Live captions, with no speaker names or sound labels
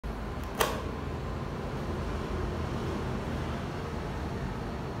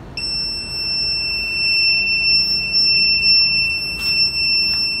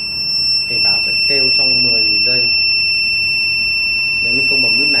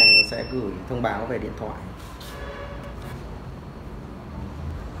sẽ gửi thông báo về điện thoại.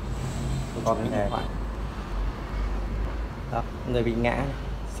 Còn điện thoại đó, người bị ngã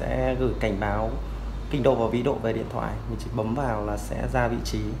sẽ gửi cảnh báo kinh độ và vĩ độ về điện thoại. Mình chỉ bấm vào là sẽ ra vị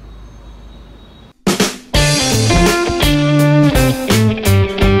trí.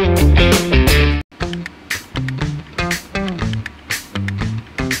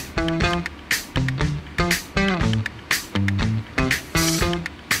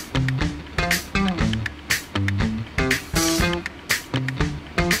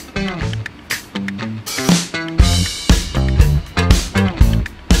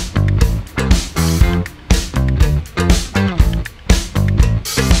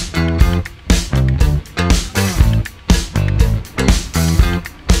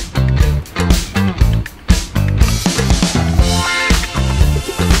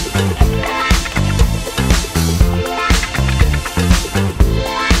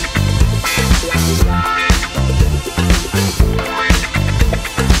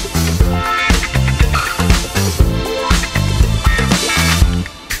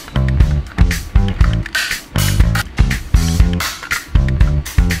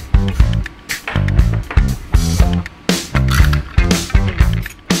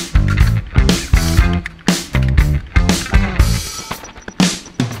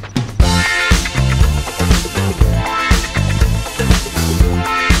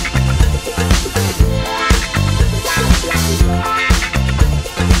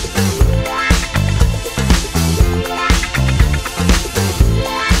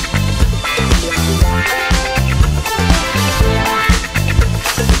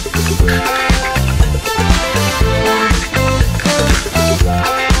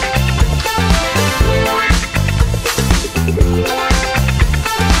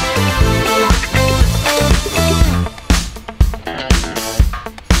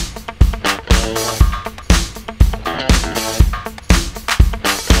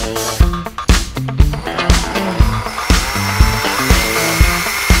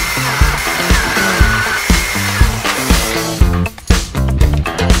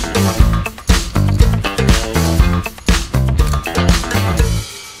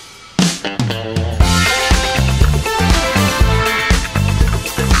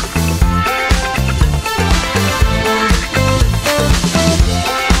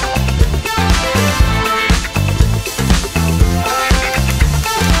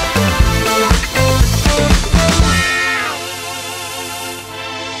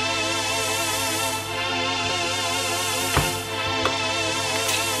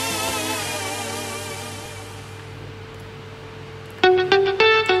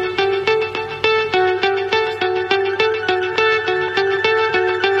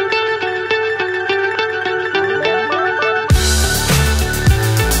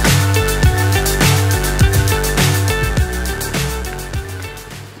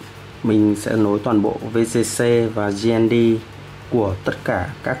 Mình sẽ nối toàn bộ VCC và GND của tất cả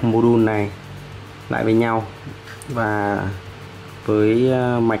các module này lại với nhau và với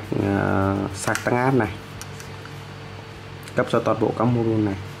mạch sạc tăng áp này cấp cho toàn bộ các module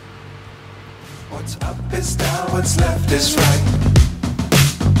này.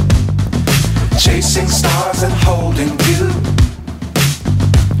 Chasing stars and holding you.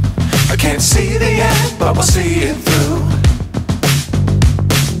 I can't see the end, but we'll see it through.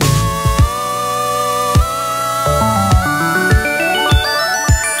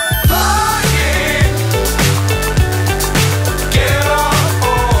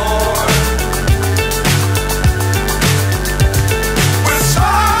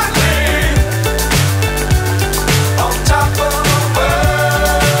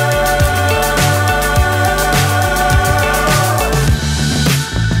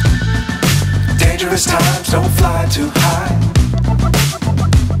 Times don't fly too high.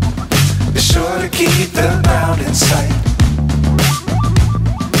 Be sure to keep the ground in sight.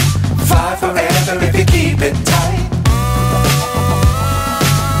 Fly forever if you keep it tight.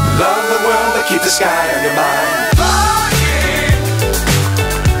 Love the world but keep the sky on your mind.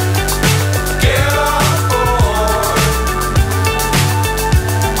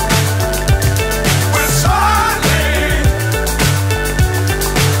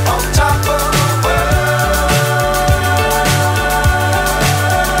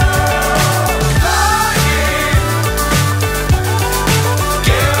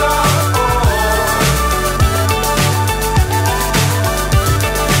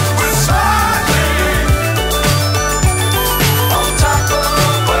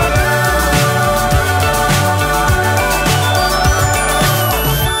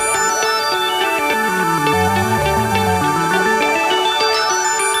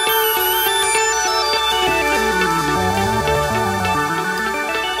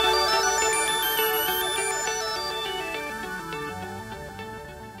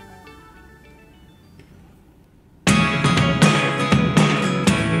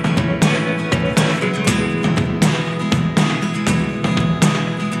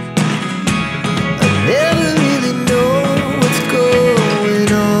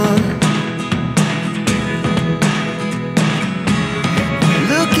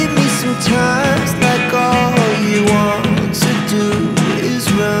 Sometimes like all you want to do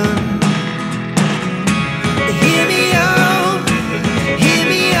is run. Hear me out, hear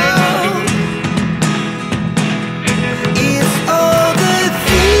me out. It's all the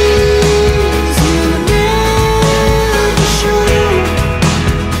things you never show.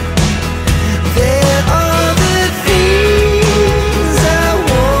 There are the things I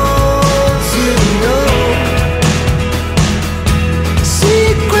want to know.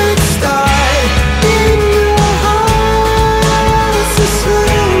 Secrets start in your heart so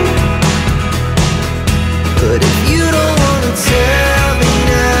slow. But if you don't wanna tell me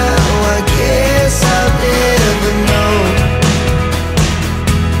now, I guess I'll never know.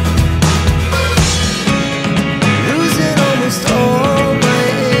 Losing almost all my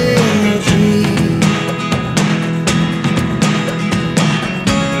energy.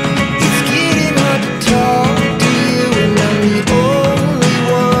 It's getting hard to talk to you, and I'm the only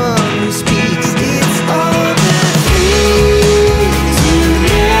one who speaks. It's all the things you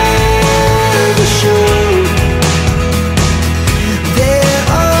never show. There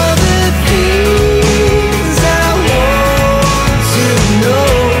are the things I want to know.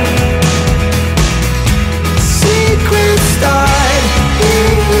 Secrets start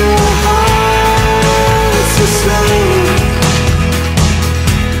in your heart so slow.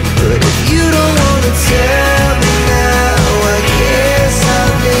 But if you don't wanna tell me now, I guess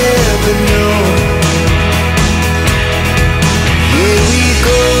I'll never know. Here we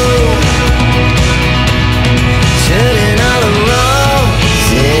go, turning all the wrongs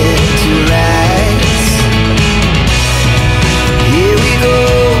into rights. Here we go,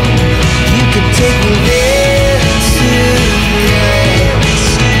 you can take me there tonight.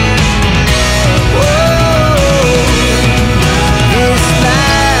 Whoa, this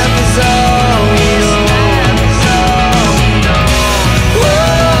life is all we know.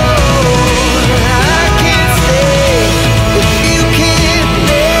 Whoa, I can't stay if you can't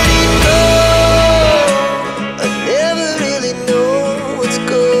let it go. I never really know what's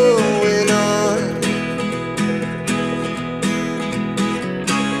going on.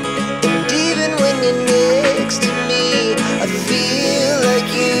 And even when you're next to me, I feel like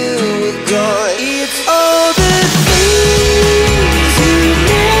you were gone. It's all the things you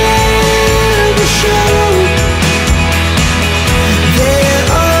never show. There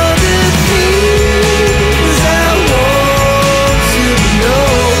are the things I want to know.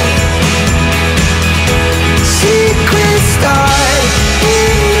 Secrets start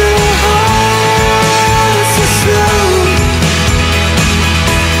in your heart so slow.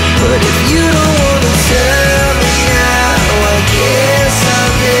 But if you don't wanna tell me now, I guess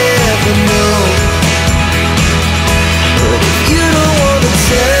I'll never know. But if you don't wanna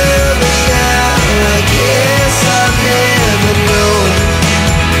tell me now, I guess I'll never know.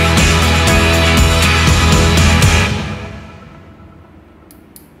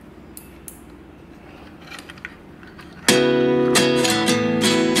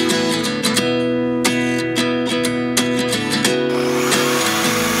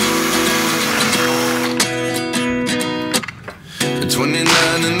 At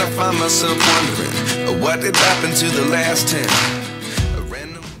 29 and I find myself wondering what did happen to the last 10. A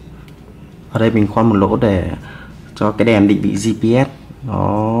random Ở đây mình khoan một lỗ để cho cái đèn định vị GPS nó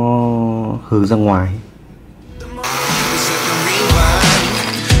hừ ra ngoài.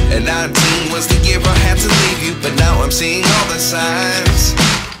 And 19 was the year I had to leave you, but now I'm seeing all the signs.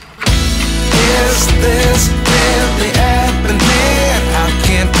 Is this really happening? I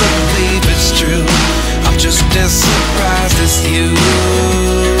can't believe it's true. I'm just as surprised as you.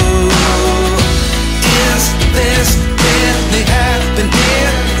 Is this really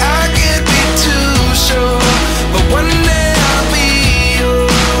happening? I can't be too sure, but one day I'll be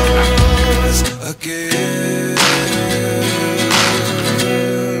yours again.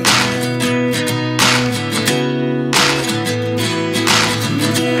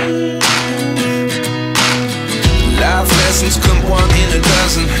 Life lessons come one in a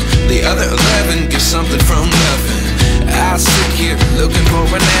dozen. The other 11 give something from nothing. I sit here looking for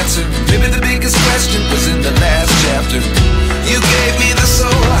an answer. Maybe the biggest question was in the last chapter. You gave me the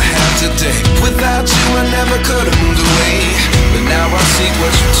soul I have today. Without you I never could have moved away. But now I see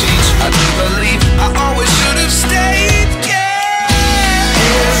what you teach. I do believe I always should have stayed. Yeah.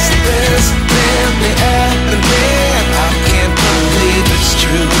 Is this really happening? I can't believe it's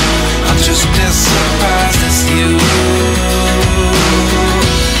true. I'm just as surprised as you.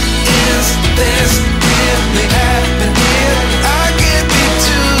 Is this really happening? I can't be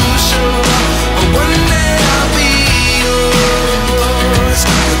too sure, but one day I'll be yours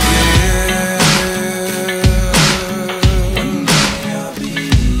again. One day I'll be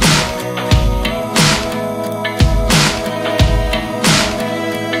yours.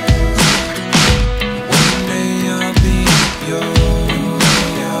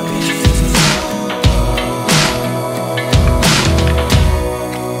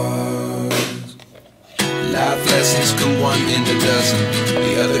 lessons come one in a dozen.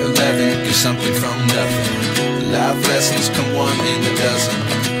 The other 11 get something from nothing. Life lessons come one in a dozen.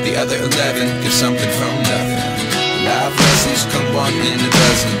 The other 11 get something from nothing. Life lessons come one in a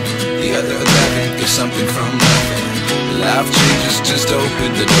dozen. The other 11 get something from nothing. Life changes, just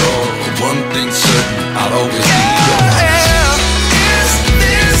open the door. One thing's certain, I'll always be yours. Is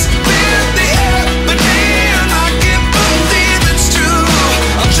this really happening? I can't believe it's true.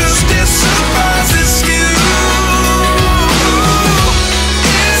 I'm just as surprised as you.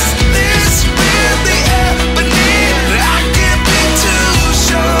 Is this really happening? I can't be too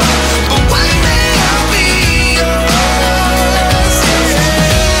sure, but one day I'll be yours. Yeah.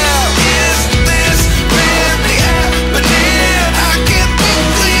 Is this really happening? I can't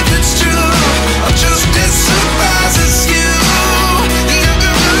believe it's true. I'm just as surprised as you.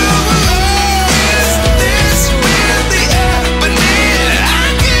 Is this really happening? I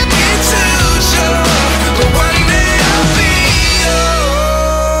can't be too sure, but one day I'll be yours.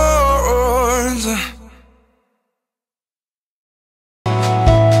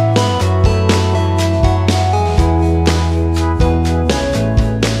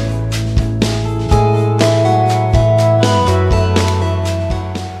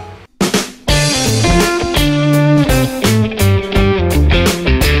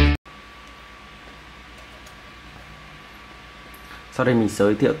 Sau đây mình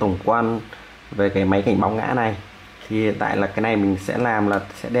giới thiệu tổng quan về cái máy cảnh báo ngã này. Thì hiện tại là cái này mình sẽ làm là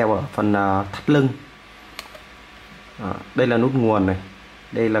sẽ đeo ở phần thắt lưng. Đây là nút nguồn này,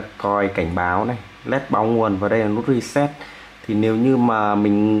 đây là còi cảnh báo này, led báo nguồn, và đây là nút reset. Thì nếu như mà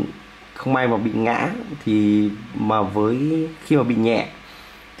mình không may mà bị ngã thì khi mà bị nhẹ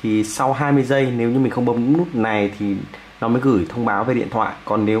thì sau 20 giây nếu như mình không bấm nút này thì nó mới gửi thông báo về điện thoại.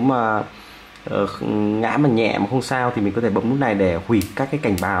 Còn nếu mà ngã mà nhẹ mà không sao thì mình có thể bấm nút này để hủy các cái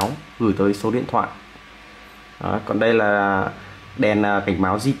cảnh báo gửi tới số điện thoại. Đó, còn đây là đèn cảnh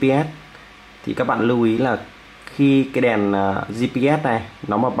báo GPS. Thì các bạn lưu ý là khi cái đèn GPS này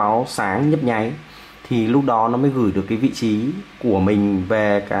nó mà báo sáng nhấp nháy thì lúc đó nó mới gửi được cái vị trí của mình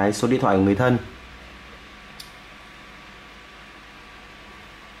về cái số điện thoại của người thân.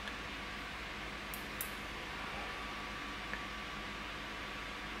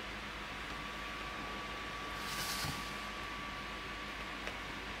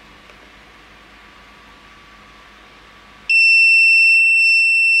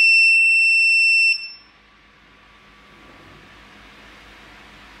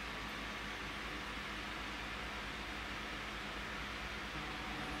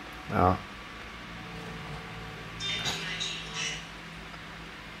 Đó.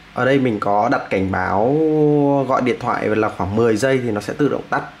 Ở đây mình có đặt cảnh báo gọi điện thoại là khoảng 10 giây thì nó sẽ tự động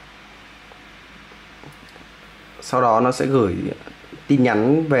tắt. Sau đó nó sẽ gửi tin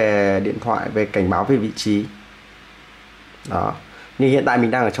nhắn về điện thoại về cảnh báo về vị trí. Đó. Nhưng hiện tại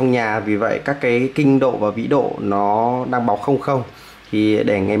mình đang ở trong nhà, vì vậy các cái kinh độ và vĩ độ nó đang báo 00. Thì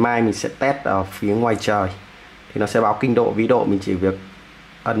để ngày mai mình sẽ test ở phía ngoài trời thì nó sẽ báo kinh độ vĩ độ, mình chỉ việc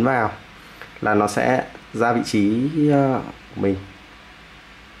ấn vào là nó sẽ ra vị trí của mình.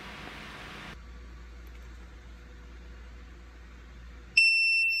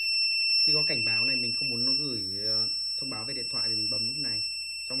 Khi có cảnh báo này mình không muốn nó gửi thông báo về điện thoại thì mình bấm nút này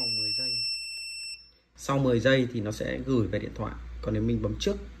trong vòng 10 giây. Sau 10 giây thì nó sẽ gửi về điện thoại. Còn nếu mình bấm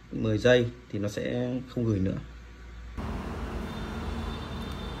trước 10 giây thì nó sẽ không gửi nữa.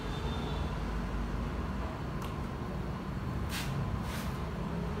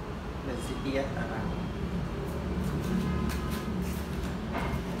 GPS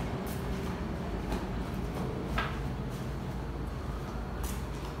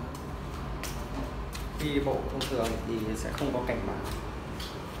khi bộ thông thường thì sẽ không có cảnh báo.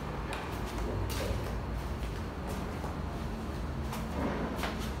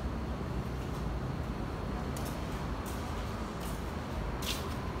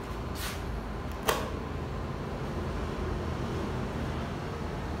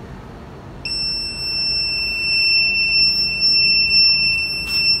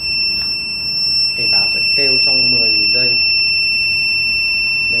 Cảnh báo sẽ kêu trong 10 giây.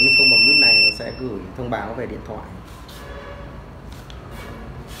 Nếu mình không bấm nút này nó sẽ gửi thông báo về điện thoại.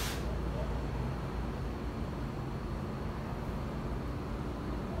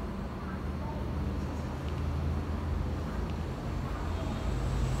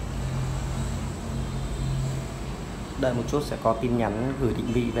 Đợi một chút sẽ có tin nhắn gửi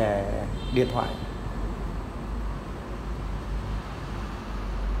định vị về điện thoại.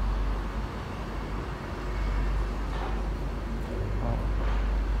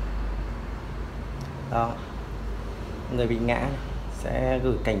 Đó, người bị ngã sẽ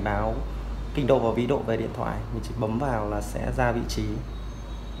gửi cảnh báo kinh độ và vĩ độ về điện thoại, mình chỉ bấm vào là sẽ ra vị trí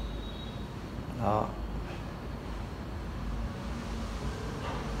đó.